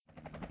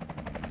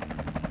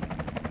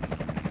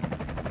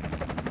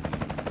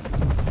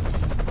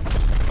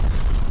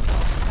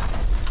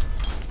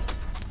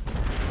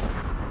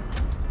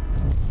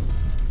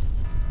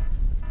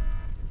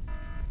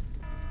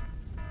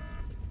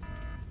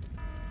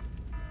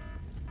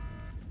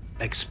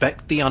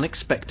Expect the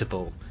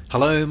unexpectable.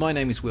 Hello, my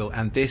name is Will,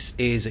 and this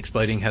is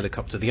Exploding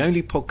Helicopter, the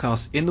only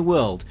podcast in the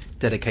world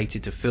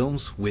dedicated to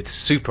films with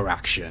super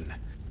action.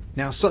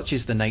 Now, such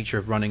is the nature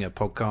of running a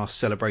podcast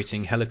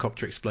celebrating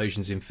helicopter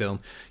explosions in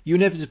film, you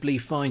inevitably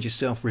find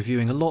yourself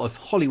reviewing a lot of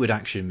Hollywood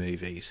action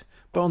movies.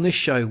 But on this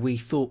show, we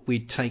thought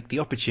we'd take the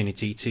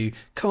opportunity to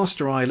cast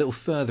our eye a little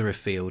further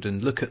afield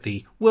and look at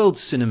the world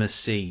cinema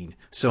scene.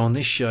 So on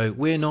this show,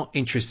 we're not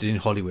interested in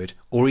Hollywood,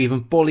 or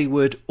even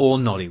Bollywood or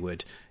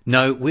Nollywood.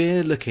 No,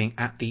 we're looking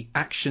at the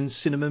action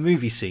cinema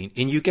movie scene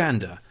in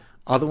Uganda,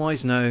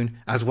 otherwise known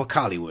as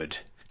Wakaliwood.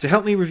 To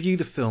help me review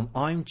the film,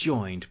 I'm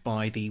joined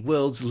by the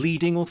world's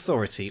leading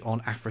authority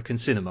on African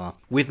cinema.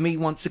 With me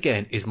once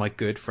again is my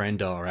good friend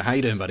Dara. How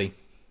you doing, buddy?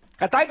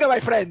 Katanga, my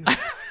friends.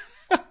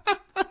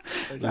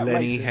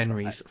 Lenny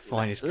Henry's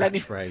finest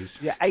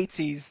catchphrase. Yeah,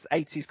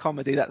 80s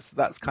comedy.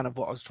 That's kind of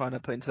what I was trying to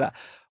put into that.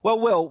 Well,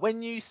 Will,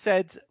 when you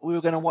said we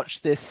were going to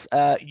watch this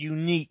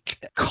unique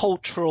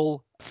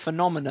cultural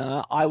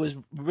phenomena, I was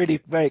really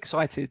very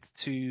excited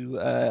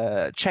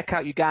to check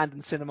out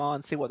Ugandan cinema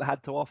and see what they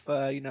had to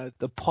offer. You know,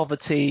 the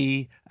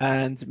poverty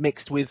and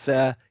mixed with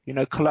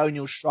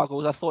colonial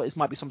struggles. I thought this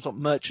might be some sort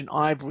of Merchant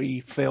Ivory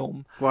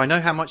film. Well, I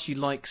know how much you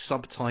like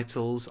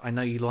subtitles. I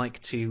know you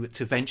like to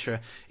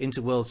venture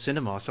into world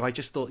cinema. So I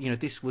just thought,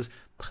 this was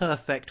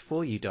perfect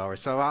for you, Dara.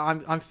 So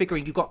I'm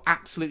figuring you've got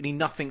absolutely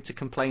nothing to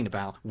complain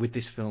about with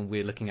this film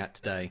we're looking at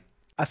today.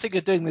 I think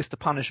you're doing this to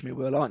punish me,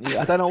 Will, aren't you?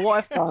 I don't know what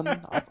I've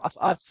done.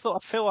 I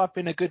feel I've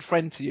been a good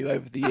friend to you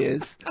over the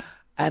years,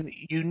 and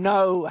you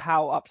know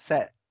how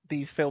upset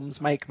these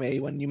films make me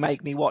when you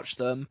make me watch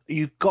them.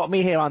 You've got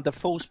me here under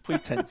false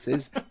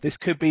pretenses. This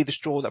could be the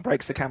straw that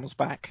breaks the camel's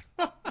back.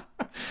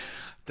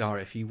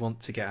 Dara, if you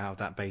want to get out of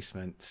that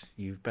basement,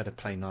 you better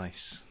play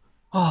nice.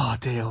 Oh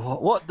dear,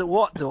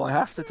 what do I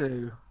have to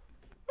do?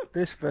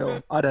 This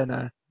film, I don't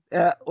know.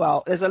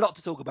 Well, there's a lot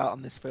to talk about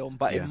on this film,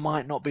 but It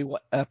might not be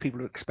what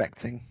people are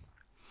expecting.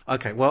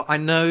 Okay, well, I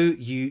know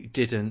you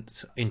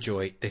didn't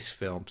enjoy this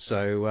film,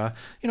 so,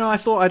 I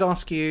thought I'd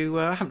ask you,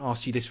 I haven't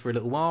asked you this for a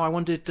little while, I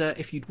wondered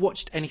if you'd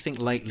watched anything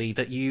lately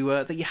that you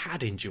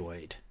had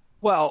enjoyed.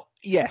 Well,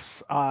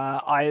 yes,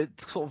 I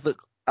sort of the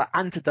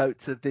antidote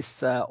to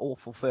this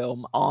awful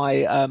film,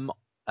 I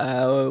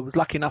was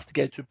lucky enough to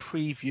get to a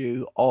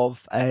preview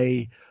of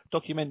a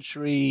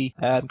documentary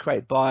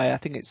created by, I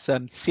think it's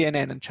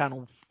CNN and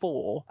Channel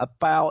 4,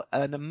 about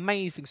an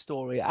amazing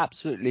story,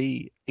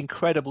 absolutely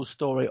incredible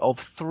story of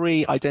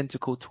three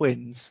identical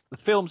twins. The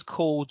film's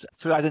called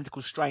Three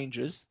Identical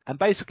Strangers, and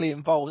basically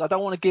involves, I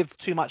don't want to give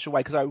too much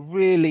away because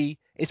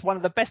it's one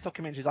of the best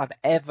documentaries I've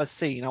ever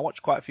seen. I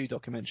watched quite a few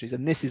documentaries,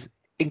 and this is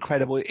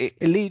incredible.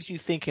 It leaves you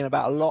thinking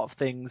about a lot of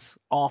things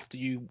after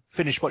you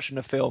finish watching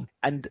the film,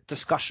 and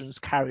discussions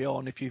carry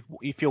on if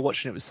you're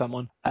watching it with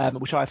someone,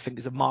 which I think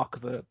is a mark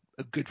of a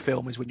good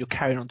film, is when you're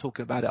carrying on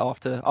talking about it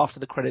after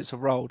the credits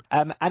have rolled.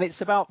 And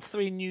it's about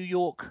three New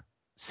York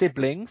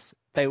siblings.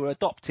 They were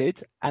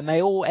adopted, and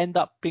they all end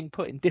up being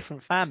put in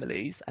different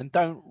families and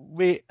don't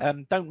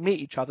meet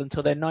each other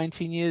until they're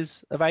 19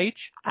 years of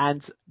age.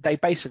 And they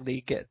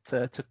basically get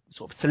to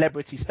sort of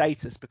celebrity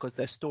status because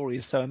their story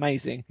is so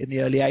amazing in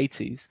the early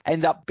 80s.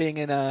 End up being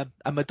in a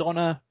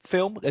Madonna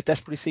film, They're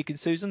Desperately Seeking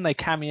Susan. They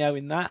cameo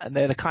in that, and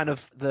they're the kind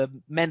of the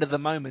men of the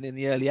moment in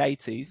the early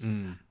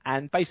 80s.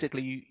 And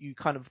basically, you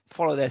kind of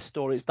follow their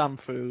story. It's done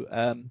through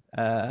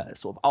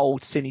sort of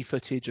old cine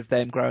footage of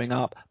them growing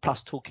up,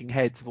 plus talking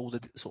heads of all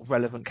the sort of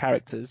relevant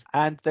characters.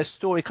 And their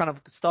story kind of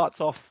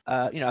starts off,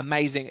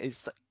 amazing.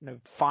 It's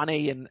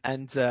funny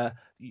and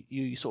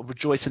you sort of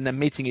rejoice in them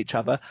meeting each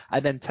other,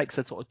 and then takes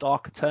a sort of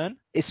darker turn.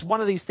 It's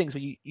one of these things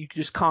where you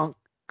just can't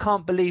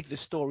believe the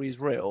story is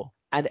real.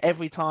 And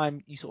every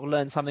time you sort of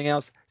learn something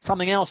else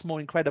more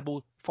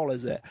incredible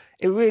follows it.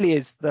 It really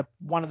is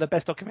one of the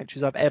best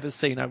documentaries I've ever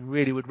seen. I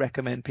really would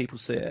recommend people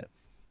see it.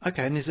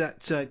 Okay, and is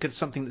that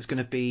something that's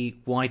going to be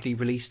widely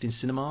released in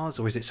cinemas,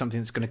 or is it something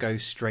that's going to go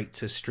straight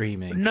to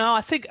streaming? No,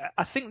 I think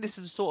this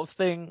is the sort of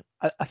thing.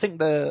 I think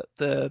the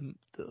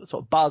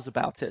sort of buzz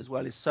about it as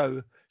well is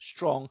so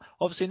strong.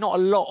 Obviously, not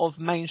a lot of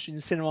mainstream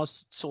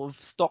cinemas sort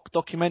of stock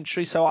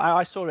documentaries. So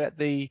I saw it at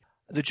the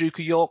Duke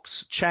of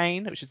York's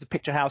chain, which is the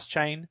Picture House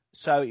chain.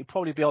 So it'd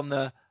probably be on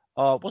the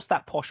what's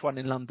that posh one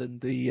in London?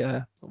 The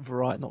not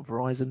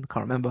Verizon,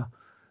 can't remember.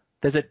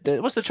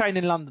 What's the chain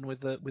in London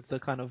with the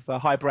kind of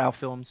highbrow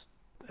films?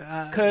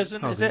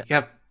 Curzon, is it?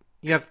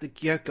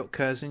 You've got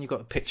Curzon. You've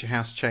got a Picture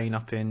House chain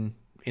up in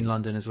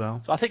London as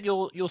well. So I think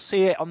you'll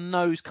see it on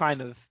those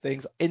kind of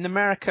things. In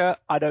America,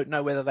 I don't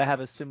know whether they have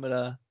a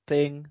similar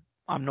thing.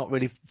 I'm not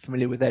really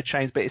familiar with their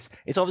chains, but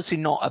it's obviously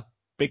not a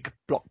big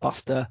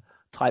blockbuster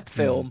type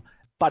film.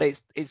 But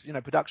it's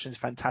production is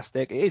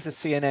fantastic. It is a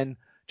CNN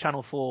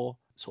Channel 4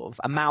 sort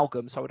of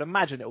amalgam, so I would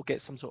imagine it will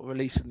get some sort of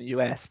release in the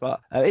US. But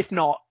if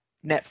not,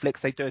 Netflix,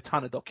 they do a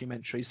ton of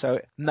documentaries,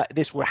 so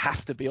this will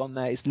have to be on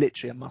there. It's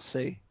literally a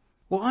must-see.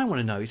 What I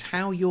want to know is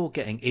how you're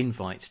getting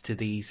invites to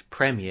these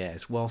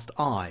premieres, whilst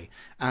I,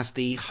 as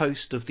the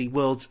host of the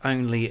world's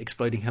only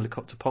Exploding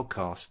Helicopter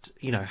podcast,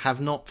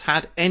 have not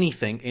had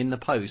anything in the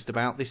post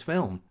about this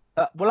film.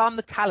 Well, I'm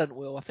the talent,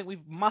 Will. I think we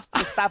must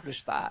have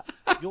established that.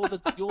 You're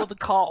the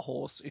cart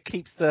horse who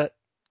keeps the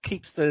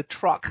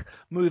truck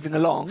moving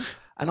along,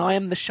 and I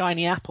am the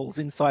shiny apples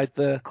inside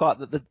the cart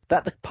that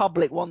the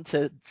public want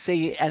to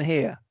see and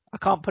hear. I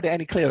can't put it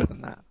any clearer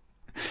than that.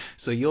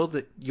 So you're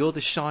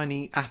the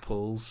shiny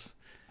apples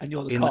And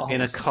you're the in cart a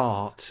horse.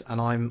 cart, and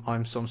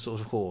I'm some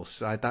sort of horse.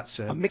 That's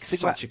I'm mixing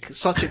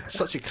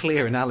such a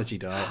clear analogy,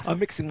 Dara. I'm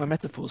mixing my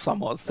metaphors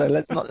somewhat, so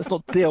let's not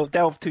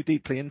delve too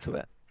deeply into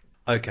it.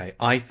 Okay,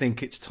 I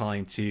think it's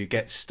time to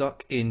get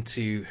stuck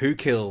into Who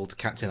Killed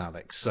Captain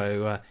Alex.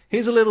 So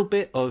here's a little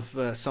bit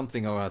of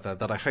something or other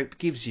that I hope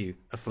gives you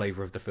a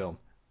flavour of the film.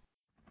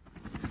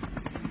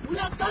 We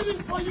are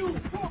coming for you.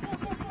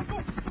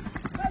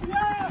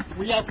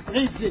 We are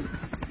crazy.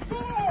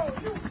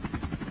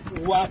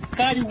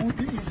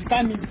 Wakariwood is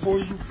coming for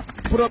you.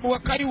 From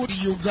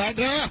Wakariwood,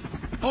 Uganda,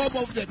 home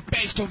of the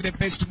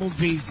best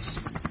movies.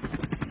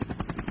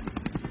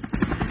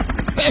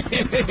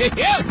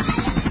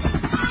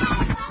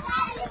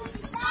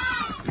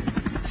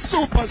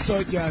 Super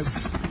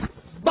soldiers.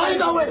 By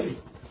the way,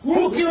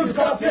 who killed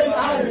Captain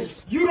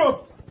Alex?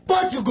 Europe,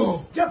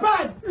 Portugal,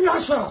 Japan,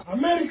 Russia,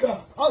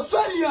 America,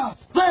 Australia,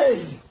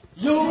 Spain.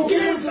 You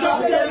killed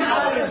Captain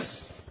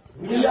Alex.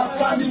 We are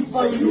coming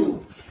for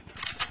you.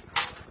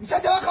 Yes,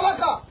 sir.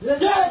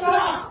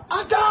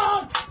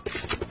 Attack!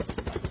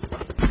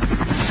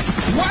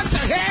 What the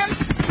hell?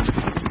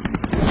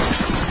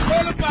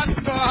 Oh my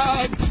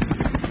God!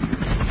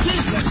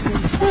 Jesus,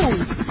 fool!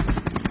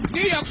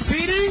 New York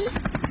City?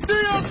 New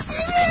York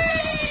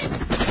City!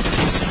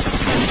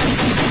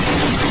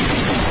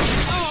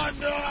 Oh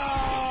no!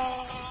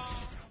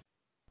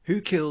 Who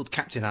Killed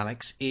Captain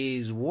Alex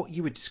is what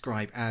you would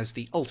describe as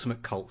the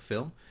ultimate cult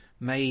film.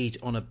 Made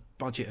on a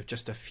budget of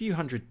just a few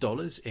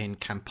 $100s in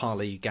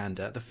Kampala,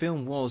 Uganda, the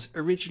film was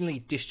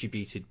originally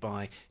distributed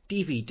by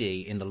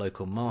DVD in the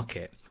local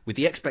market, with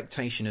the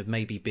expectation of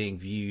maybe being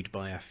viewed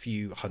by a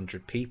few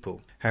hundred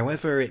people.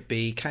 However, it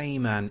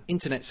became an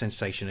internet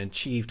sensation and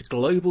achieved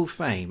global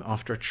fame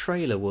after a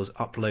trailer was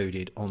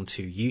uploaded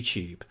onto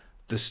YouTube.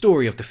 The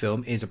story of the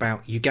film is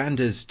about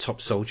Uganda's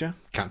top soldier,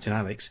 Captain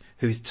Alex,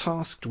 who is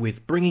tasked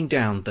with bringing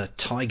down the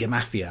Tiger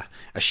Mafia,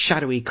 a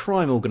shadowy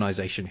crime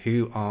organisation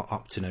who are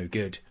up to no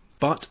good.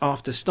 But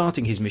after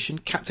starting his mission,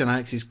 Captain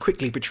Alex is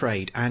quickly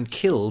betrayed and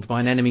killed by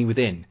an enemy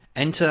within.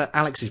 Enter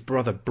Alex's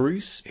brother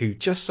Bruce, who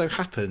just so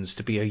happens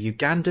to be a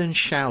Ugandan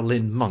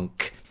Shaolin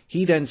monk.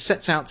 He then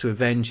sets out to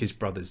avenge his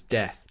brother's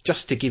death.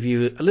 Just to give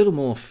you a little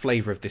more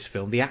flavour of this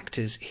film, the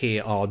actors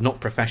here are not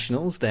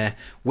professionals. They're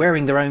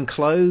wearing their own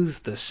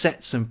clothes. The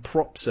sets and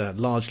props are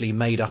largely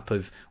made up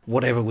of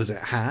whatever was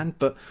at hand.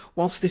 But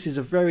whilst this is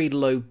a very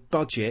low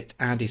budget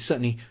and is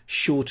certainly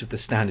short of the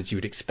standards you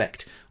would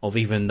expect of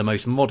even the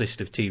most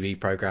modest of TV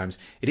programmes,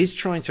 it is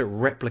trying to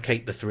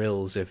replicate the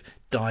thrills of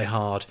Die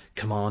Hard,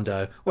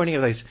 Commando, or any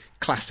of those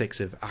classics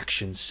of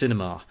action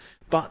cinema.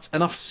 But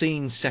enough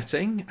scene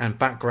setting and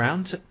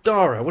background.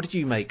 Dara, what did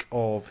you make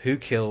of Who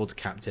Killed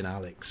Captain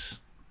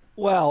Alex?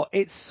 Well,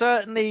 it's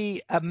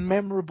certainly a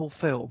memorable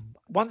film.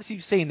 Once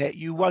you've seen it,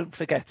 you won't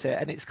forget it.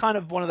 And it's kind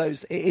of one of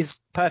those, it is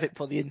perfect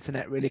for the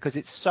internet, really, because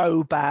it's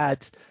so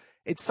bad.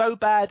 It's so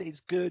bad, it's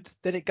good.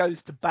 Then it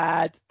goes to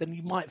bad. Then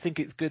you might think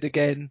it's good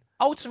again.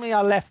 Ultimately,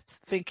 I left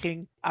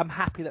thinking, I'm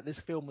happy that this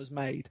film was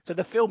made. So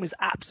the film is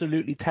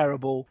absolutely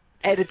terrible.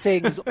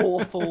 Editing is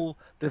awful.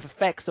 The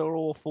effects are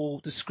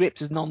awful. The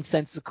script is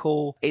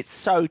nonsensical. It's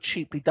so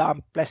cheaply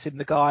done. Bless him,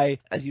 the guy.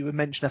 As you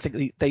mentioned, I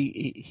think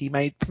he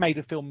made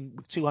a film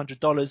with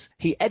 $200.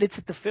 He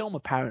edited the film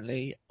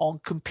apparently on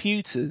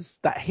computers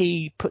that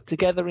he put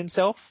together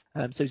himself.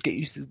 So he's get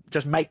used to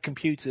just make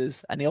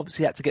computers, and he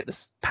obviously had to get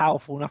this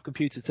powerful enough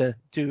computer to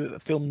do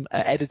film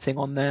editing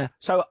on there.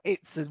 So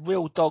it's a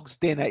real dog's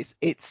dinner.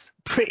 It's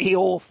pretty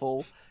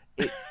awful.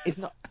 It's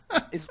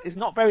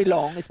not very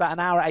long. It's about an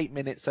hour 8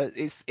 minutes, so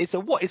it's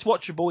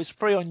watchable. It's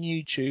free on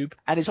YouTube,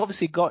 and it's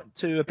obviously got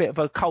to a bit of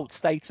a cult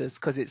status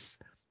because it's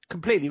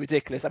completely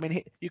ridiculous. I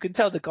mean, you can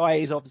tell the guy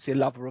is obviously a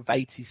lover of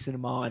 80s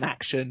cinema and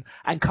action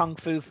and kung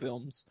fu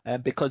films,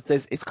 because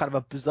it's kind of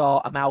a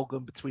bizarre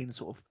amalgam between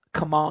sort of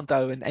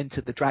Commando and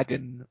Enter the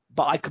Dragon.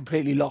 But I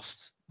completely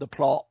lost the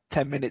plot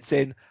 10 minutes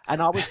in,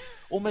 and I was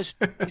almost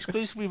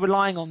exclusively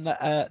relying on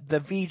the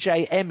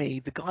VJ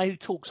Emmy, the guy who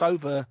talks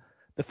over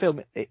the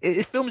film.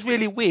 It film's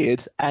really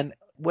weird, and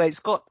where it's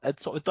got a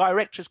sort of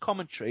director's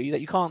commentary that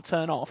you can't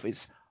turn off.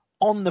 It's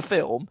on the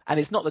film, and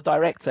it's not the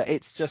director.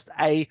 It's just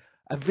a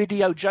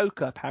video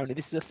joker. Apparently,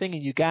 this is a thing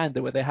in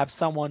Uganda where they have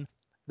someone.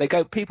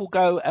 People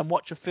go and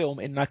watch a film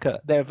in like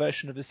their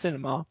version of a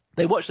cinema.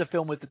 They watch the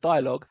film with the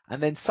dialogue,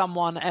 and then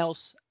someone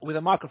else with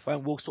a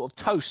microphone will sort of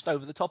toast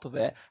over the top of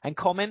it and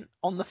comment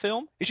on the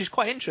film, which is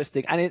quite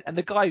interesting. And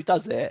the guy who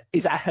does it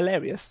is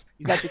hilarious.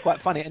 He's actually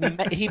quite funny,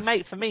 and he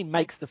makes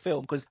the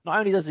film, because not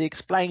only does he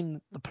explain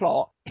the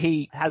plot,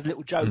 he has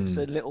little jokes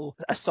and little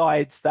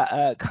asides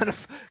that kind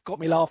of got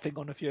me laughing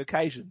on a few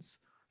occasions.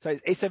 So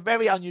it's a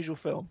very unusual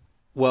film.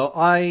 Well,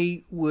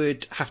 I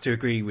would have to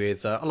agree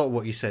with a lot of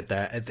what you said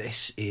there.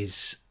 This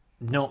is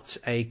not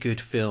a good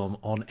film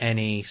on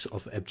any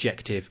sort of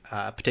objective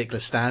particular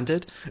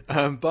standard,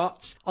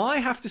 but I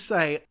have to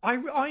say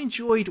I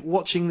enjoyed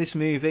watching this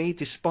movie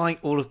despite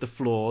all of the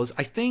flaws.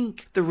 I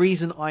think the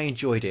reason I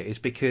enjoyed it is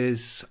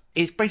because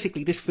it's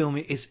basically, this film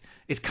is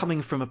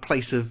coming from a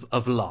place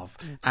of love,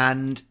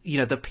 and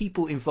the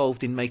people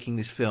involved in making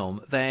this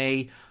film,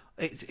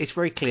 it's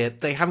very clear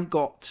they haven't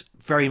got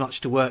very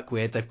much to work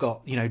with. They've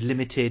got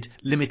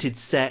limited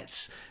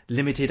sets,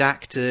 limited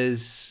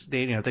actors.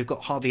 They've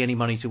got hardly any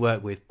money to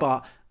work with,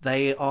 but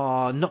they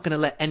are not going to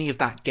let any of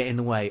that get in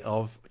the way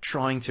of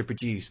trying to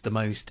produce the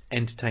most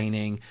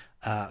entertaining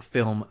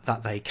film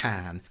that they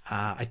can.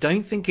 I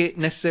don't think it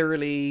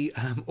necessarily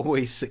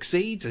always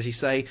succeeds. As you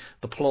say,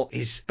 the plot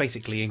is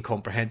basically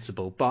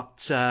incomprehensible,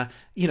 but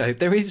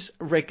there is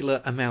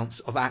regular amounts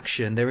of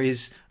action. There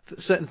is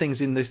certain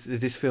things in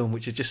this film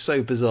which are just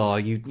so bizarre.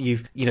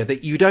 That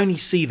you'd only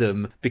see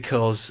them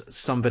because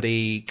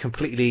somebody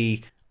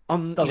completely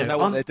doesn't know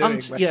what they're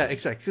doing. Yeah,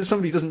 exactly. Because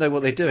somebody doesn't know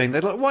what they're doing.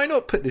 They're like, why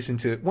not put this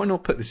into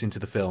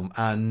the film?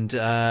 And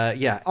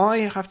I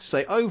have to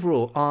say,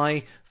 overall,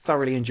 I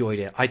thoroughly enjoyed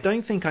it. I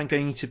don't think I'm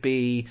going to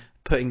be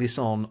putting this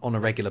on a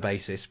regular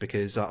basis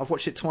because I've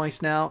watched it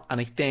twice now,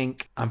 and I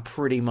think I'm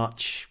pretty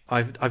much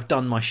I've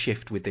done my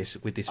shift with this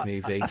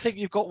movie. I think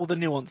you've got all the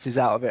nuances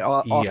out of it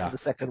after the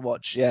second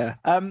watch. Yeah.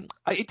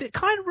 It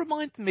kind of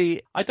reminded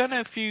me. I don't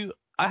know if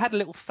I had a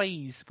little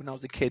phase when I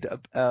was a kid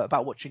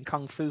about watching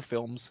kung fu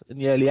films in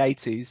the early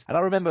 80s. And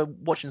I remember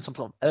watching some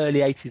sort of early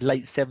 80s,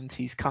 late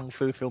 70s kung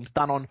fu films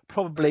done on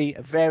probably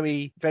a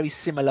very, very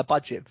similar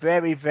budget,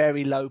 very,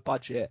 very low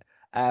budget.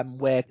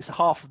 Where it's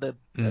half of the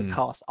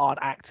cast aren't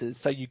actors,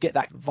 so you get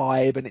that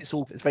vibe, and it's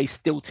very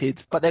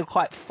stilted, but they're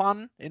quite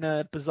fun in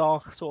a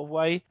bizarre sort of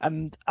way.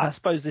 And I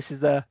suppose this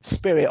is the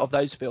spirit of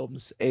those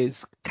films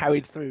is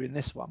carried through in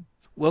this one.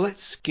 Well,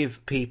 let's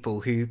give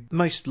people who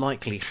most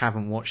likely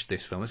haven't watched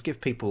this film, let's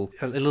give people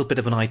a little bit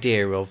of an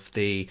idea of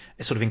the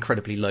sort of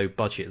incredibly low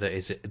budget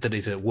that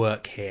is at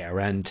work here.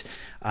 And,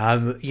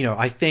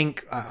 I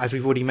think, as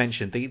we've already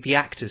mentioned, the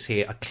actors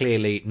here are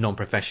clearly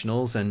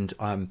non-professionals. And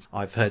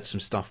I've heard some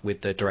stuff with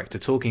the director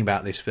talking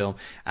about this film.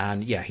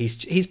 And yeah,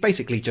 he's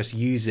basically just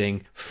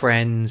using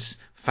friends,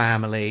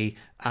 family,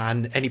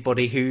 and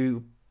anybody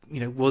who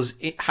was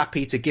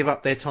happy to give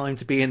up their time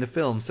to be in the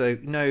film. So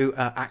no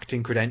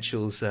acting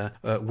credentials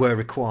were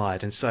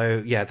required. And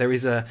so, yeah, there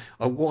is a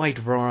wide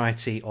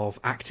variety of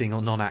acting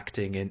or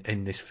non-acting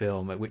in this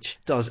film, which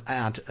does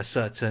add a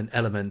certain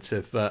element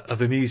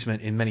of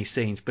amusement in many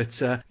scenes. But,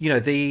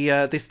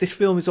 this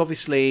film is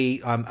obviously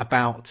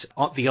about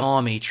the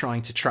army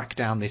trying to track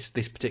down this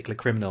particular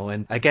criminal.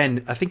 And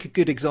again, I think a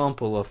good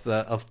example of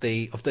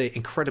the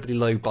incredibly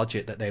low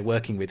budget that they're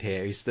working with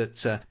here is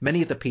that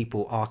many of the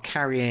people are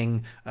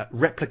carrying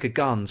replica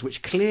guns,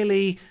 which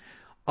clearly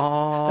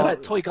are... They're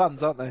like toy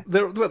guns, aren't they?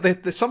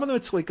 Some of them are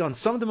toy guns.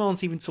 Some of them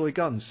aren't even toy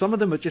guns. Some of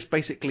them are just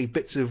basically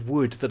bits of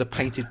wood that are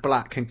painted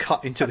black and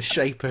cut into the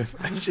shape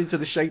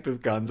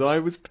of guns. And I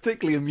was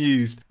particularly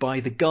amused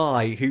by the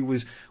guy who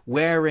was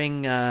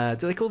wearing,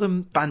 do they call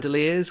them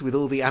bandoliers with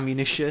all the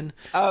ammunition?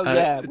 Oh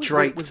yeah,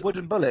 draped with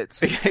wooden bullets.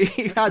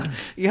 he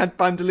had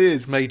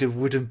bandoliers made of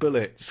wooden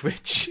bullets,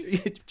 which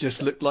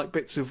just looked like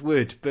bits of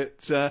wood.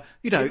 But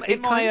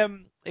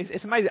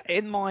It's amazing.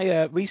 In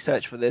my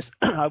research for this,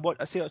 I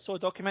saw a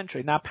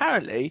documentary. Now,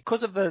 apparently,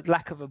 because of the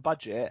lack of a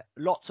budget,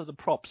 lots of the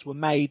props were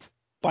made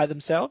by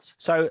themselves.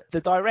 So the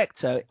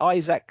director,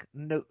 Isaac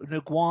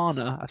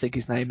Nguana, I think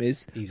his name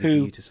is. Easy for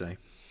you to say.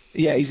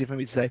 Yeah, easy for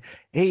me to say.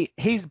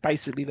 He's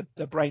basically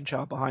the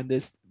brainchild behind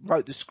this.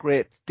 Wrote the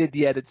script, did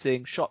the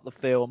editing, shot the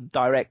film,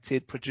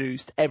 directed,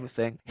 produced,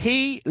 everything.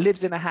 He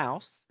lives in a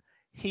house.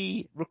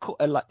 He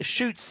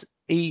shoots.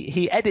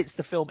 He edits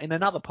the film in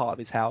another part of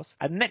his house,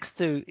 and next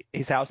to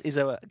his house is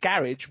a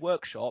garage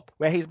workshop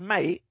where his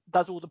mate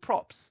does all the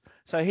props.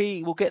 So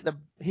he will get the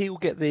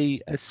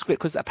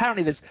script, because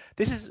apparently this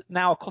is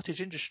now a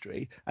cottage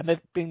industry, and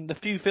there've been the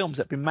few films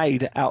that have been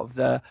made out of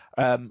the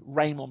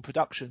Raymond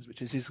Productions,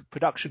 which is his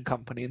production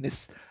company in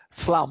this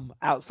slum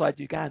outside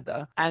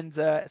Uganda. And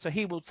so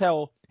he will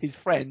tell his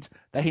friend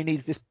that he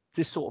needs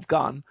this sort of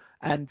gun,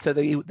 and so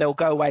they'll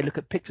go away, look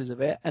at pictures of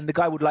it, and the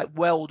guy would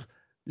weld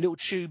little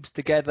tubes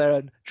together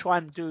and try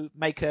and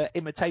make a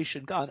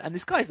imitation gun. And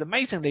this guy is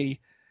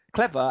amazingly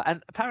clever.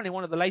 And apparently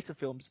one of the later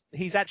films,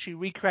 he's actually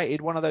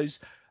recreated one of those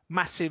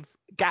massive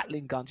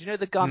Gatling guns. You know,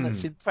 the gun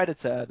that's in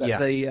Predator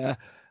that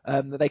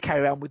that they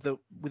carry around with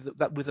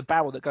the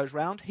barrel that goes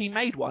round. He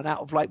made one out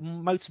of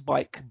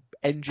motorbike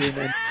engine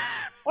and.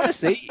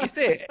 Honestly, you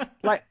see it,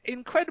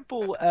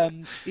 incredible,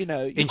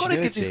 you've got to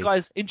give these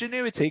guys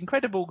ingenuity,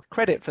 incredible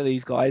credit for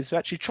these guys who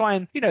actually try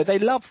and, they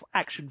love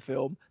action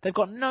film. They've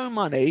got no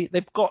money.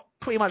 They've got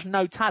pretty much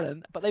no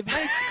talent, but they've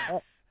made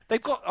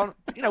they've got,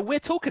 we're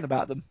talking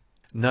about them.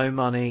 No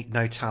money,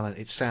 no talent.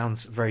 It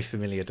sounds very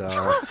familiar,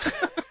 Dara.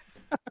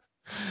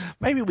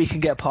 Maybe we can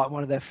get part in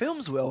one of their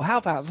films, Will. How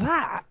about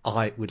that?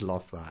 I would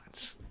love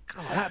that.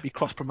 God, that'd be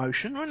cross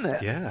promotion, wouldn't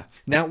it? Yeah.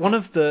 Now, one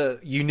of the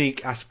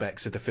unique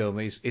aspects of the film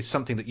is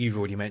something that you've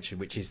already mentioned,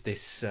 which is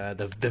this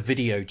the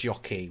video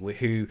jockey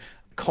who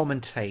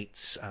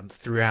commentates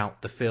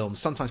throughout the film,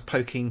 sometimes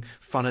poking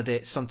fun at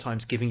it,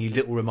 sometimes giving you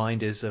little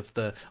reminders of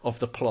the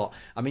plot.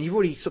 I mean, you've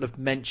already sort of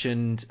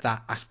mentioned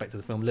that aspect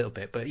of the film a little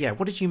bit, but yeah,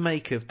 what did you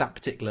make of that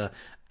particular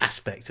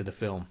aspect of the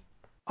film?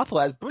 I thought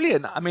that was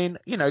brilliant. I mean,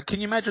 can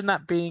you imagine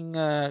that being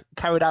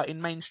carried out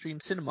in mainstream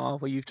cinema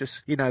where you've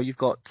just, you've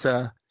got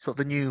sort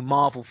of the new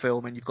Marvel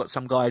film and you've got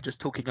some guy just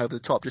talking over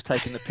the top, just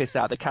taking the piss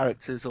out of the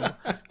characters or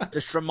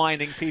just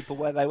reminding people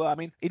where they were. I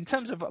mean, in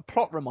terms of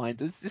plot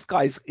reminders, this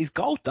guy is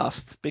gold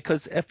dust,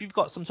 because if you've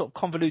got some sort of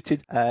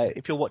convoluted,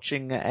 if you're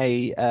watching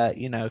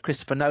a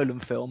Christopher Nolan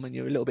film and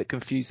you're a little bit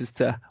confused as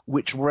to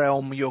which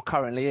realm you're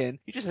currently in,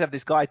 you just have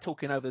this guy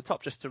talking over the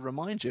top just to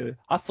remind you.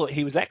 I thought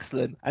he was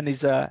excellent, and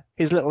his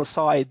little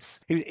asides.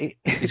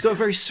 He's got a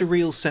very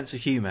surreal sense of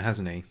humour,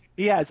 hasn't he?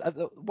 He has.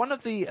 One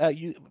of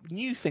the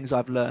new things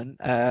I've learned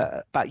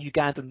about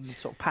Ugandan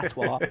sort of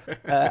patois,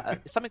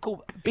 something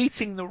called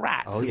beating the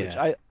rat, Oh,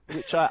 yeah.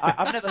 which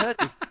I've never heard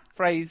this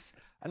phrase,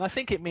 and I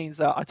think it means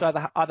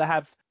to either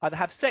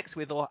have sex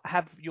with or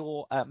have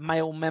your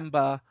male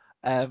member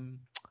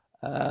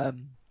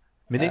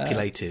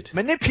Manipulated.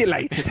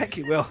 Manipulated. Thank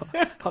you, Will.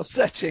 I was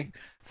searching.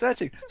 So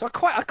I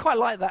quite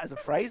like that as a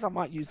phrase. I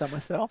might use that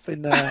myself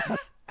in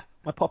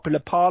my popular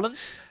parlance.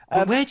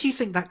 But where do you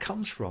think that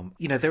comes from?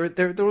 There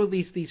are all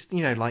these,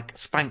 like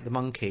Spank the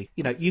Monkey.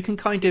 You can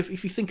kind of,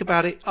 if you think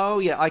about it, oh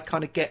yeah, I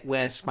kind of get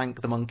where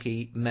Spank the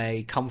Monkey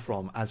may come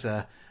from as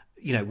a,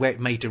 where it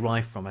may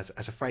derive from as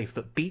a phrase.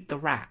 But beat the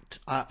rat,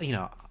 I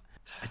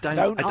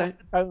don't.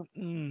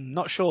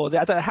 Not sure.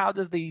 I don't know, how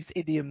do these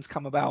idioms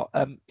come about?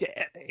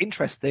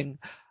 Interesting.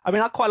 I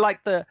mean, I quite like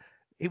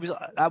he was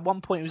at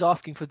one point he was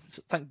asking for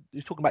something. He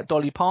was talking about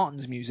Dolly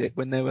Parton's music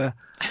when they were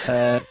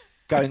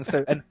going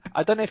through, and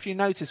I don't know if you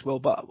noticed, Will,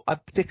 but I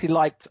particularly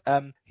liked.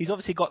 He's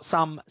obviously got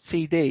some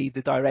CD,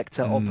 the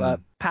director of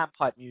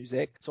panpipe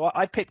music. So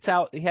I picked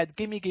out. He had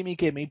 "Gimme Gimme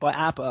Gimme" by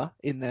ABBA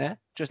in there,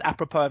 just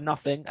apropos of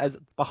nothing, as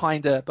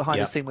behind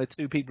a scene where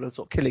two people are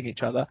sort of killing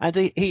each other. And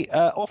he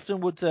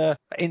often would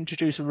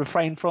introduce a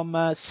refrain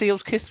from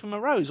Seal's "Kiss from a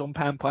Rose" on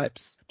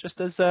panpipes,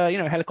 just as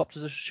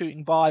helicopters are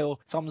shooting by or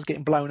someone's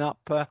getting blown up.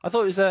 I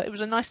thought it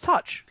was a nice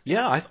touch.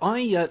 Yeah,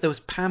 there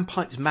was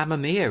panpipes Mamma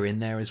Mia in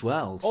there as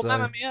well. Oh,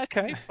 Mamma Mia,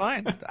 okay,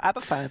 fine.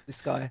 ABBA fan,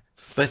 this guy.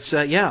 But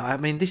I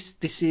mean,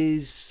 this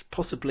is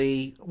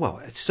possibly,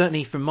 well, it's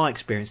certainly from my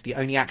experience, the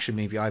only action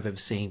movie I've ever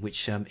seen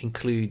which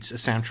includes a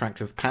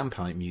soundtrack of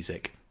panpipe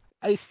music.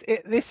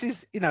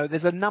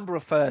 There's a number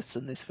of firsts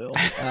in this film, I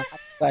have to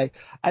say,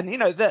 and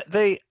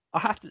the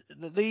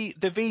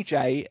VJ,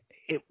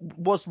 it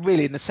was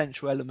really an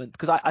essential element,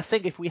 because I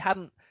think if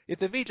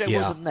the VJ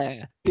wasn't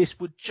there, this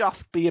would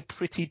just be a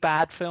pretty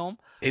bad film.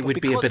 It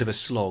would be a bit of a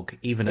slog,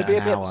 even at an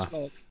hour.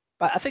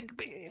 But I think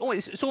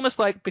it's almost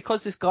like,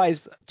 because this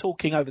guy's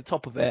talking over the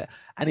top of it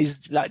and he's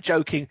like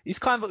joking, he's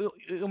kind of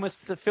almost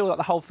feel like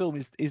the whole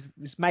film is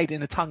made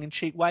in a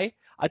tongue-in-cheek way.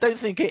 I don't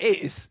think it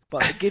is,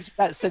 but it gives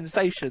that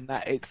sensation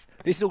that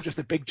this is all just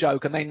a big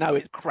joke and they know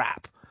it's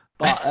crap.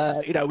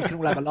 But we can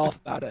all have a laugh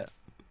about it.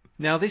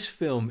 Now, this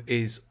film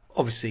is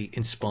obviously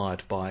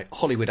inspired by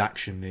Hollywood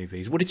action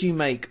movies. What did you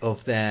make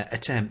of their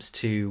attempts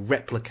to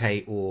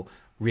replicate or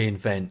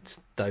reinvent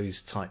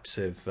those types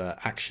of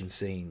action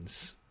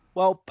scenes?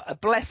 Well,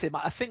 bless him.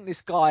 I think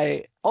this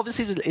guy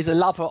obviously is a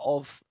lover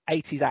of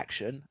 80s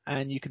action,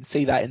 and you can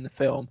see that in the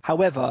film.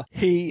 However,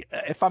 he,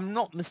 if I'm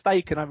not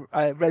mistaken,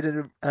 I read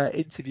an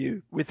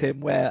interview with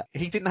him where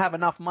he didn't have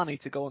enough money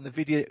to go on the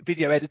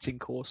video editing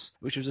course,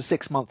 which was a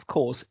 6-month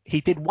course. He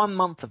did 1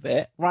 month of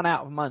it, run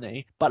out of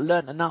money, but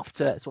learned enough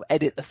to sort of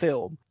edit the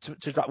film,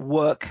 to like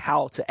work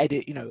how to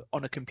edit,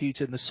 on a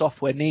computer and the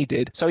software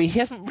needed. So he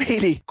hasn't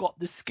really got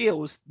the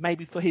skills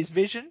maybe for his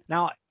vision.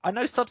 Now, I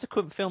know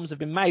subsequent films have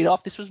been made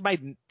after. This was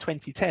made in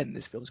 2010.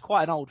 This film is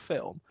quite an old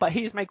film, but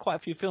he's made quite a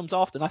few films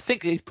after. And I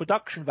think his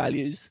production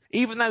values,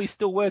 even though he's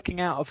still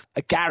working out of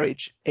a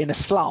garage in a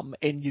slum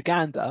in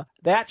Uganda,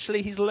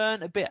 he's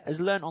learned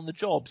on the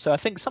job. So I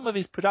think some of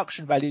his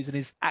production values and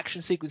his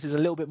action sequences are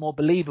a little bit more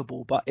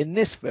believable. But in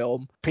this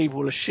film,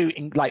 people are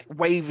shooting, like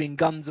waving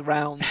guns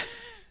around.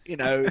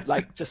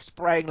 Like just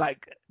spraying,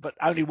 but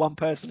only one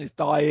person is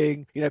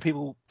dying.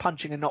 People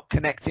punching and not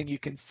connecting. You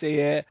can see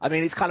it. I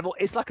mean,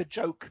 it's like a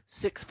joke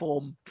sixth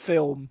form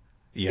film.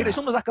 Yeah. It's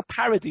almost like a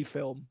parody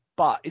film,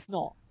 but it's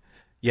not.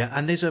 Yeah,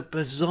 and there's a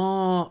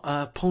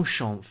bizarre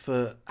penchant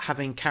for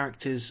having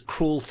characters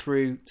crawl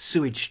through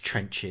sewage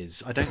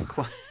trenches. I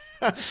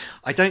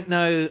don't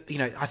know,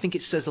 I think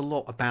it says a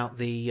lot about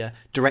the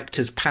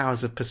director's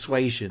powers of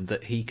persuasion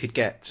that he could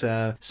get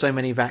so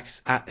many of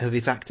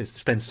his actors to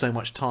spend so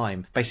much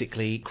time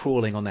basically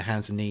crawling on their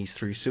hands and knees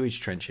through sewage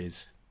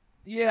trenches.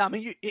 Yeah, I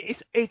mean,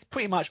 it's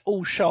pretty much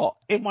all shot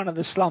in one of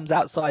the slums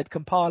outside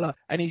Kampala,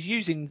 and he's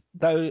using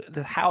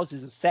the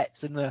houses as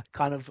sets and the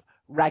kind of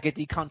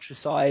raggedy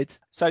countryside.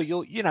 So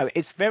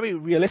it's very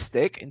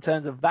realistic in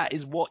terms of that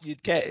is what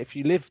you'd get if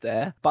you lived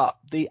there. But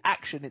the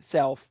action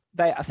itself,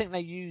 I think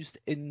they used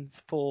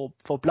for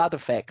blood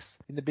effects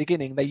in the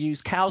beginning, they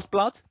used cow's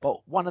blood,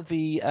 but one of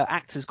the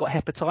actors got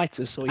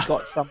hepatitis,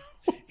 so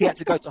he had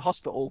to go to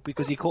hospital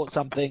because he caught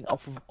something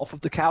off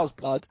of the cow's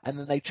blood, and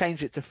then they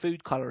changed it to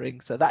food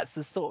coloring. So that's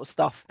the sort of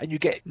stuff, and you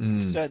get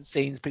certain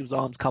scenes, people's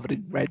arms covered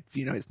in red,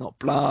 it's not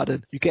blood,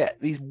 and you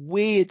get these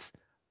weird.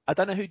 I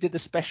don't know who did the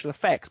special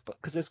effects, but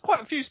because there's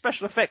quite a few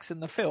special effects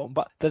in the film,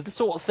 but the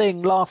sort of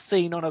thing last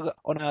seen on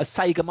a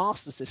Sega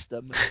Master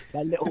System,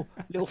 where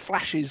little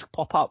flashes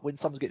pop up when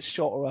someone gets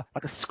shot, or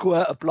like a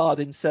squirt of blood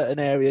in certain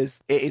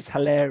areas. It is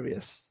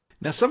hilarious.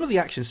 Now, some of the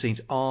action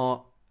scenes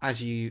are,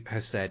 as you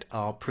have said,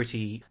 are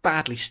pretty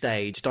badly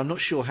staged. I'm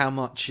not sure how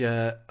much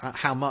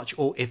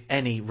or if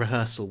any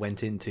rehearsal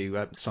went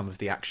into some of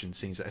the action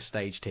scenes that are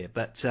staged here.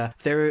 But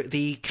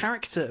the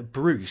character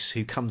Bruce,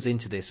 who comes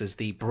into this as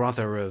the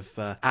brother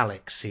of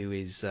Alex, who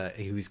is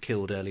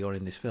killed early on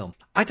in this film.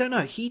 I don't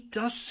know. He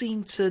does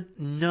seem to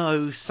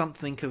know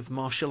something of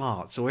martial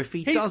arts, or if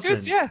he's doesn't.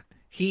 Good, yeah.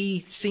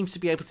 He seems to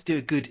be able to do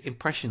a good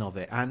impression of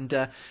it.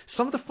 And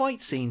some of the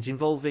fight scenes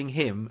involving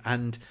him,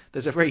 and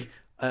there's a very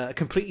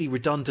completely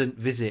redundant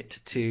visit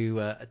to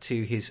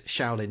his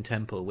Shaolin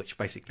temple, which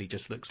basically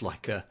just looks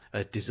like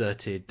a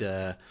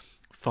deserted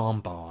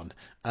farm barn,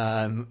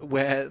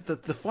 where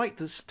the fight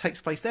that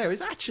takes place there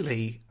is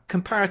actually,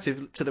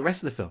 comparative to the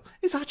rest of the film,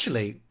 is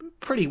actually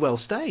pretty well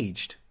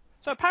staged.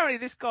 So apparently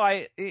this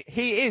guy,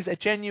 he is a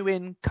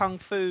genuine kung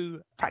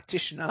fu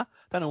practitioner.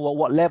 Don't know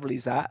what level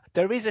he's at.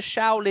 There is a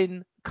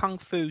Shaolin Kung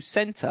Fu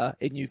center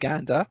in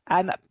Uganda,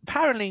 and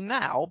apparently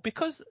now,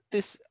 because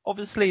this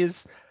obviously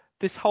is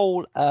this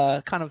whole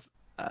kind of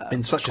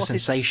been such a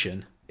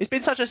sensation. It's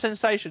been such a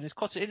sensation. This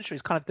cottage industry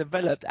has kind of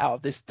developed out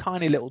of this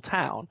tiny little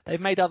town. They've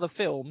made other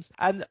films,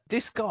 and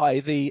this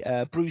guy,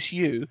 the Bruce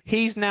Yu,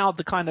 he's now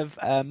the kind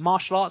of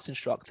martial arts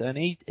instructor, and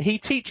he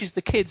teaches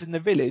the kids in the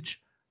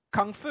village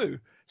kung fu.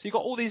 So you've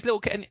got all these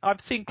little kids, and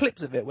I've seen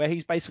clips of it where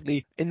he's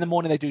basically, in the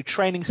morning they do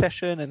training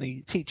session, and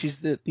he teaches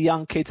the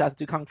young kids how to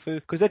do kung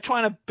fu, because they're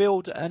trying to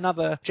build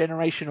another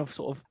generation of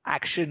sort of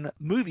action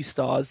movie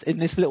stars in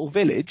this little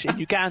village in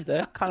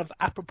Uganda, kind of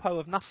apropos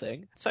of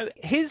nothing. So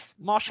his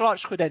martial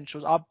arts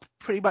credentials are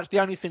pretty much the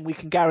only thing we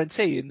can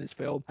guarantee in this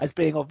film as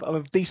being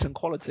of decent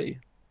quality.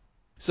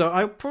 So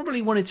I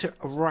probably wanted to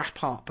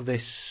wrap up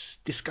this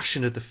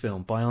discussion of the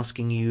film by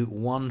asking you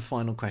one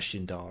final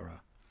question, Dara.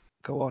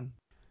 Go on.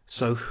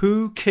 So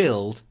who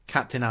killed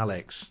Captain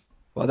Alex?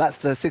 Well, that's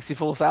the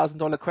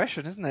 $64,000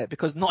 question, isn't it?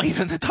 Because not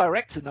even the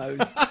director knows.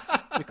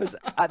 Because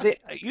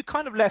you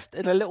kind of left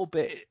in a little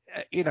bit,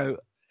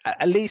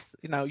 at least,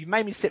 you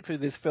made me sit through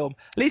this film.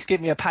 At least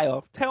give me a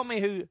payoff. Tell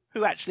me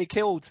who actually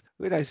killed,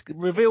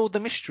 reveal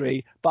the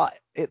mystery. But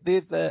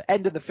the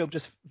end of the film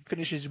just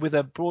finishes with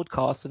a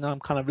broadcast, and I'm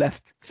kind of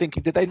left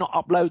thinking, did they not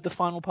upload the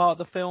final part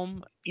of the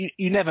film?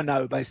 You never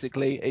know,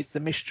 basically. It's the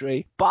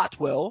mystery. But,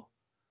 Will,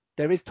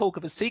 there is talk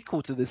of a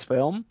sequel to this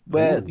film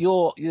where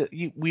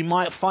we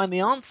might find the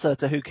answer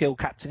to who killed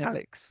Captain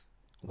Alex.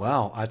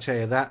 Well, I tell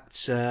you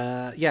that,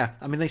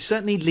 I mean, they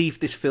certainly leave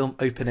this film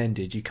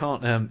open-ended. You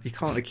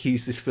can't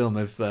accuse this film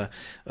of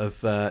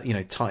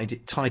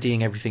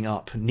tidying everything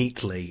up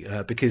neatly,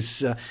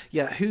 because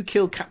who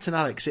killed Captain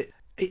Alex?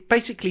 It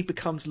basically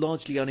becomes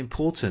largely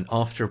unimportant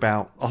after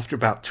about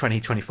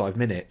 20-25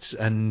 minutes,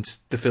 and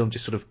the film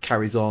just sort of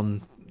carries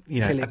on,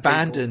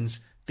 abandons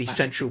the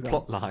central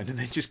plot line, and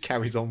then just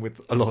carries on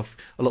with a lot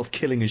of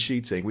killing and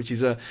shooting, which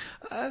is a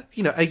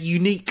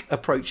unique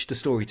approach to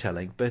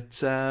storytelling.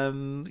 But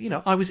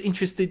I was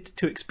interested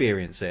to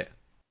experience it.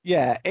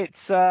 Yeah,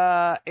 it's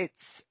very.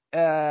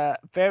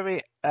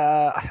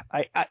 I'm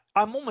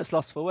almost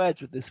lost for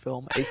words with this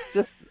film. It's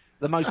just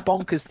the most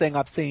bonkers thing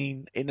I've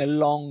seen in a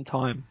long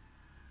time.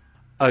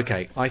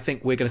 Okay, I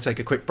think we're going to take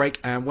a quick break,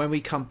 and when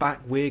we come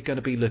back, we're going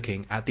to be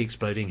looking at the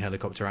exploding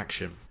helicopter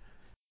action.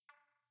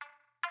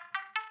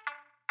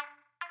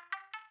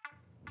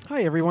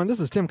 Hi everyone, this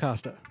is Tim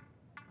Costa.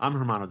 I'm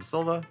Hermano da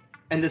Silva.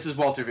 And this is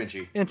Walter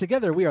Vinci. And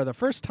together we are the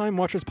First Time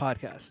Watchers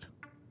podcast.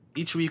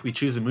 Each week we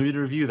choose a movie to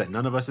review that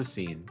none of us has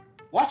seen.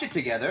 Watch it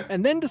together.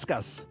 And then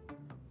discuss.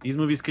 These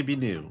movies could be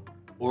new.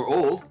 Or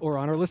old. Or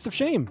on our list of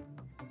shame.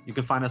 You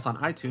can find us on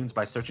iTunes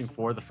by searching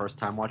for the First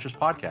Time Watchers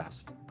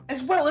podcast.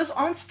 As well as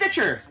on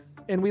Stitcher.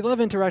 And we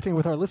love interacting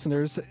with our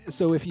listeners,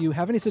 so if you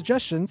have any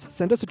suggestions,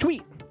 send us a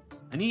tweet.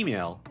 An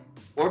email.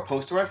 Or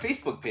post to our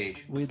Facebook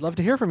page. We'd love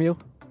to hear from you.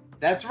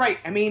 That's right.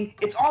 I mean,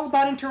 it's all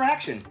about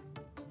interaction.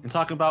 And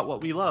talking about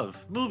what we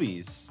love,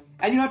 movies.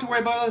 And you don't have to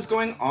worry about us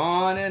going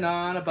on and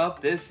on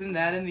about this and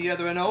that and the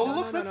other. And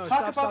let's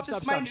talk about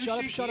this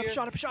minutiae here.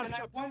 Shut up. And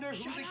I wonder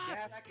who the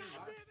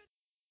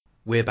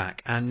We're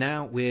back, and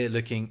now we're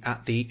looking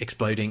at the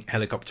exploding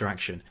helicopter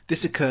action.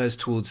 This occurs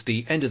towards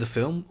the end of the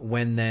film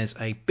when there's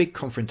a big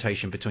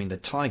confrontation between the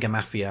Tiger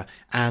Mafia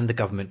and the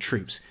government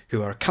troops,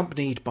 who are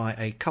accompanied by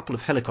a couple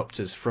of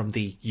helicopters from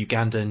the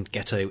Ugandan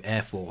Ghetto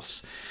Air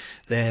Force.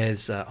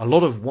 There's a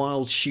lot of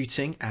wild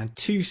shooting, and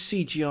 2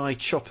 CGI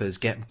choppers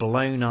get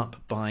blown up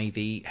by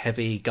the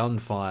heavy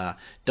gunfire.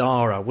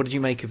 Dara, what did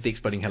you make of the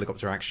exploding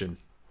helicopter action?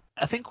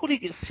 I think calling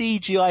it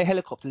CGI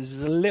helicopters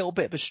is a little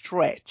bit of a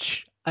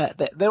stretch.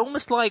 They're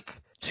almost like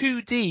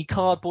 2D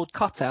cardboard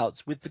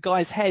cutouts with the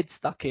guy's head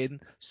stuck in,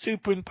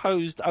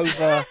 superimposed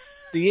over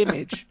the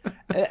image.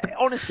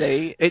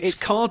 Honestly, it's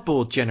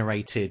cardboard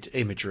generated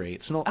imagery.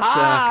 It's not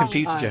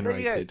computer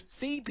generated.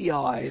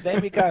 CBI.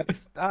 There we go.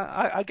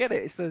 I get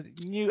it. It's the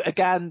new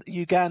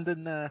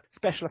Ugandan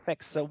special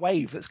effects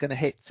wave that's going to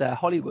hit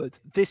Hollywood.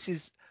 This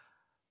is.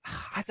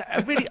 I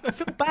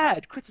feel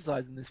bad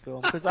criticizing this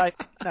film because they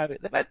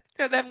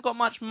haven't got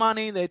much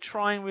money. They're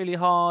trying really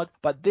hard,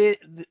 but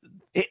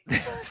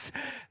it's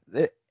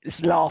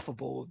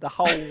laughable. The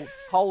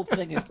whole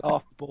thing is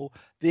laughable.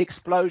 The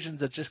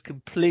explosions are just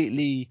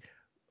completely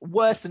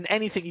worse than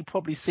anything you've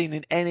probably seen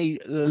in any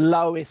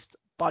lowest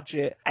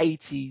budget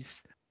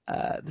 80s.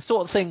 The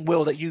sort of thing,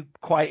 Will, that you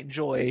quite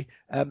enjoy.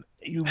 That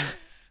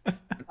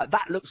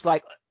looks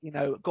like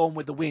Gone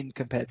with the Wind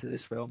compared to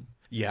this film.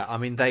 Yeah, I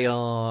mean they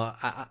are,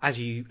 as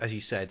you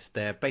said,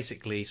 they're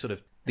basically sort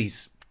of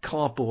these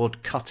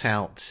cardboard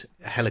cutout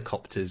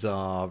helicopters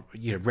are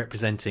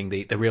representing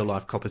the real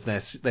life coppers.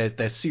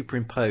 They're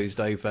superimposed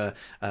over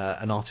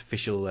an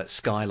artificial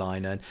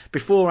skyline, and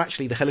before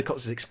actually the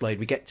helicopters explode,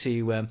 we get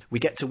to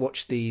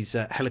watch these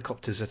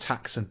helicopters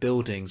attack some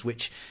buildings,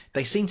 which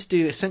they seem to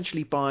do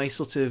essentially by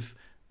sort of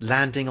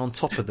landing on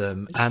top of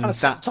them, and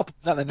that top of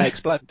that they may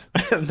explode.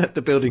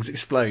 The buildings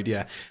explode.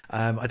 Yeah,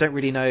 I don't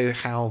really know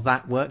how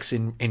that works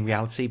in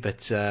reality,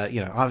 but I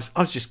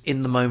was just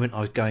in the moment.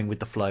 I was going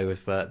with the flow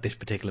of this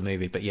particular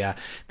movie. But yeah,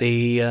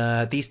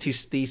 these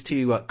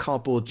two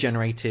cardboard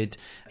generated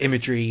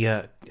imagery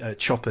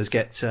choppers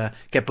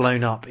get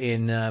blown up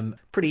in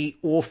pretty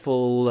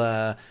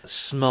awful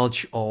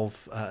smudge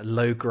of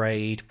low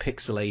grade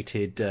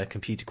pixelated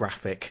computer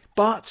graphic.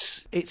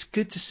 But it's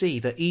good to see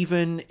that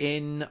even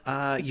in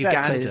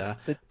Uganda,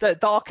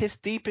 the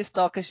deepest,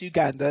 darkest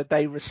Uganda,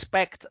 they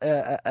respect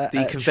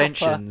the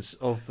conventions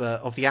of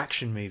the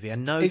action movie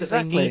and know that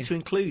they need to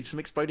include some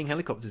exploding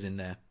helicopters in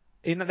there.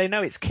 They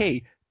know it's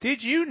key.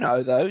 Did you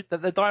know, though,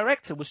 that the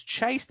director was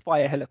chased by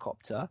a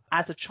helicopter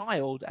as a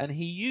child, and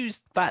he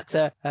used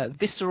that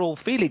visceral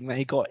feeling that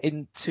he got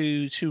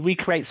to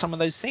recreate some of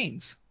those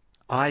scenes?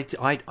 I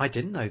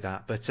didn't know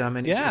that, but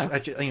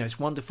it's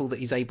wonderful that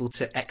he's able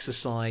to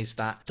exercise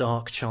that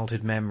dark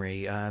childhood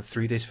memory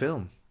through this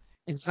film.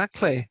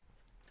 Exactly.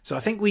 So I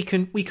think we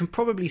can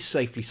probably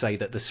safely say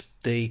that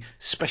the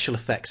special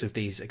effects of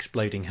these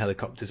exploding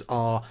helicopters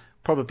are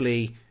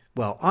probably,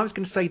 well, I was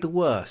going to say the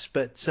worst,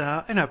 but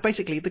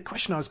basically the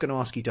question I was going to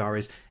ask you, Dara,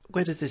 is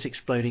where does this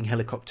exploding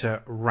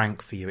helicopter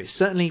rank for you? It's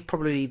certainly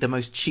probably the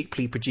most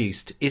cheaply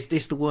produced. Is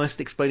this the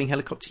worst exploding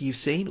helicopter you've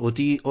seen, or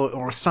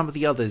are some of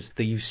the others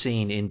that you've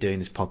seen in doing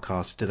this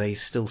podcast,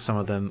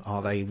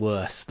 are they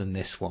worse than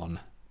this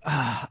one?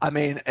 I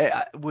mean,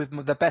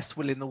 with the best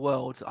will in the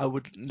world, I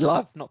would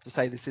love not to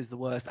say this is the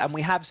worst. And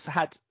we have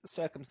had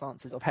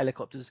circumstances of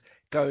helicopters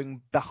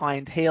going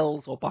behind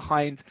hills or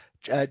behind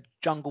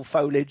jungle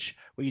foliage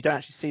where you don't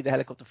actually see the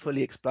helicopter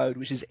fully explode,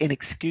 which is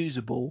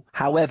inexcusable.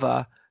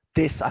 However,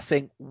 this, I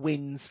think,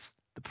 wins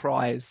the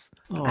prize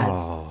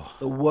as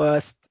the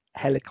worst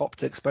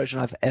helicopter explosion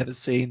I've ever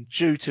seen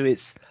due to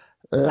its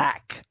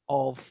lack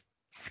of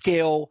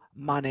skill,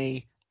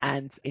 money,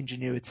 and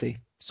ingenuity.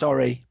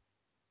 Sorry,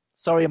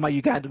 my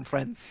Ugandan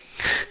friends.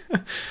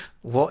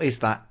 What is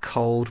that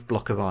cold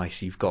block of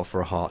ice you've got for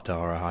a heart,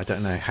 Dara? I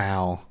don't know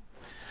how.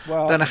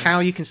 Well, I don't know how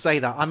you can say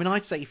that. I mean,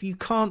 I'd say if you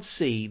can't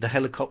see the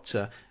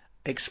helicopter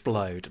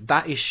explode,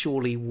 that is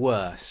surely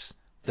worse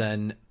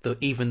than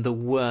even the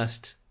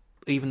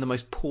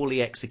most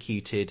poorly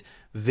executed,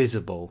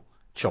 visible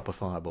chopper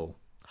fireball.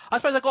 I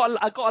suppose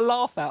I got a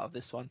laugh out of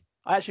this one.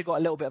 I actually got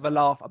a little bit of a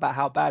laugh about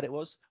how bad it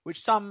was,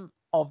 which some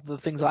of the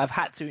things I've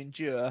had to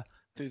endure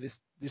through this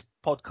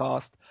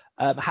podcast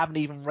haven't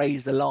even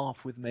raised a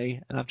laugh with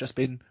me, and I've just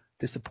been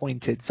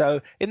disappointed.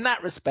 So in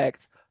that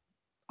respect,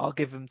 I'll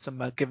give them some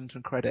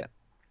credit.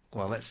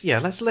 Well, let's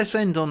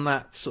end on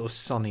that sort of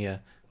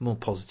sunnier, more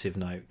positive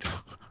note.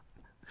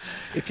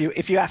 If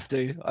you have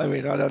to, I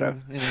mean, I don't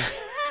know.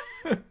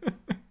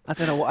 I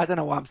don't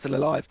know why I'm still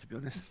alive, to be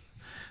honest.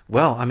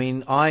 Well, I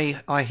mean,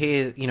 I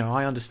hear,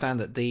 I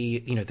understand that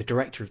the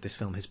director of this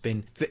film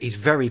is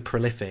very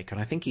prolific, and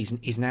I think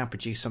he's now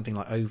produced something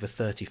like over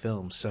 30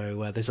 films.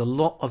 So there's a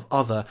lot of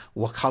other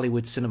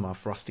Hollywood cinema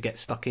for us to get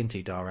stuck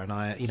into, Dara, and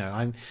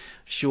I'm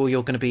sure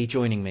you're going to be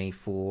joining me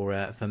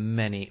for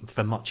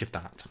much of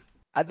that.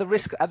 At the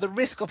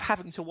risk of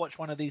having to watch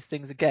one of these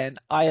things again,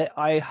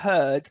 I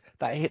heard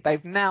that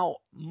they've now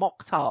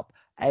mocked up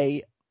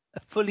a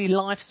fully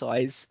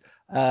life-size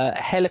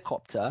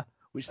helicopter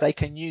which they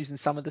can use in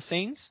some of the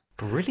scenes.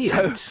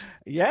 Brilliant.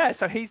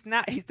 So he's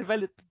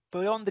developed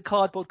beyond the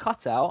cardboard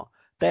cutout.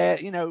 They're,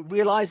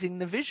 realizing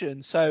the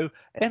vision. So,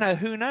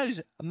 who knows?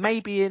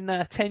 Maybe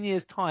in 10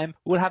 years' time,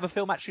 we'll have a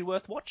film actually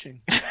worth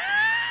watching.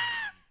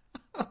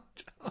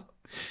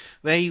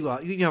 There you are.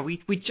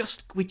 We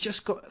just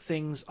got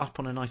things up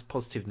on a nice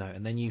positive note,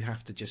 and then you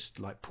have to just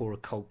like pour a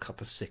cold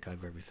cup of sick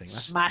over everything.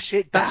 Smash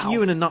it down. That's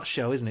you in a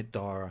nutshell, isn't it,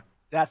 Dara?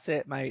 That's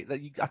it, mate.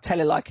 I tell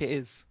it like it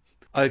is.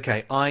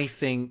 Okay, I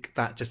think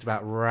that just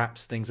about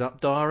wraps things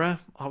up,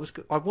 Dara. I was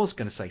going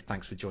to say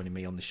thanks for joining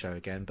me on the show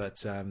again,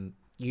 but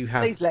you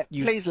have. Please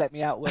let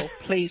me out, Will.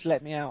 Please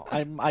let me out.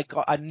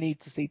 I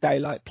need to see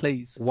daylight,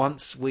 please.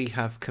 Once we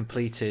have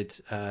completed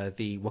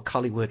the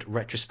Wakullywood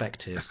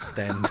retrospective,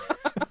 then.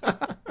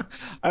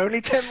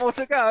 Only 10 more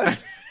to go.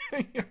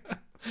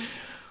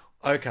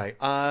 Okay,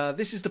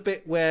 this is the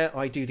bit where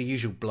I do the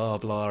usual blah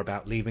blah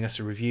about leaving us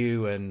a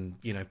review and,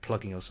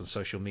 plugging us on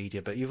social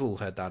media, but you've all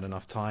heard that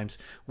enough times.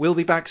 We'll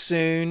be back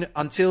soon.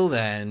 Until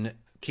then,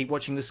 keep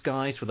watching the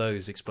skies for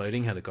those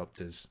exploding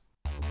helicopters.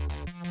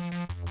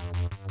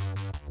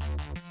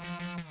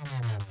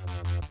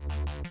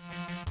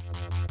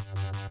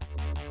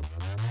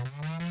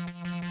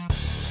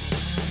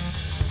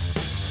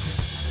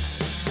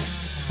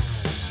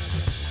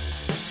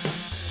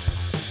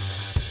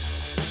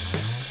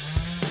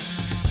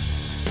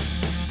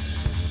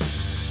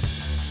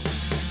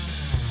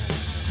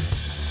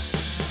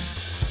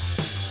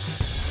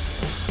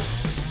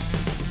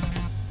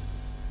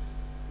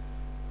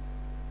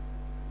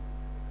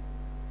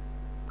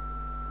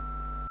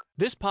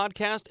 This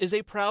podcast is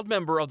a proud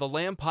member of the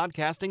Lamb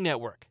Podcasting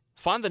Network.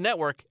 Find the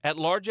network at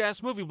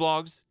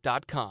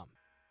largeassmovieblogs.com.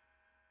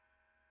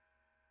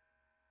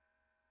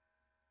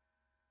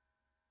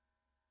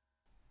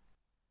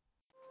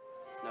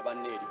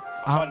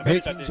 I'm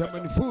making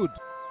German food.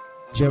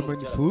 German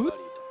food?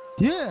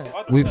 Yeah,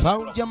 we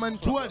found German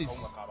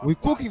tourists. We're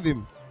cooking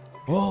them.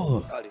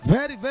 Oh,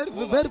 very, very,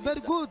 very,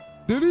 very good.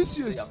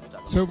 Delicious.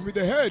 Serve me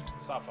the head.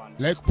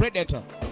 Like Predator.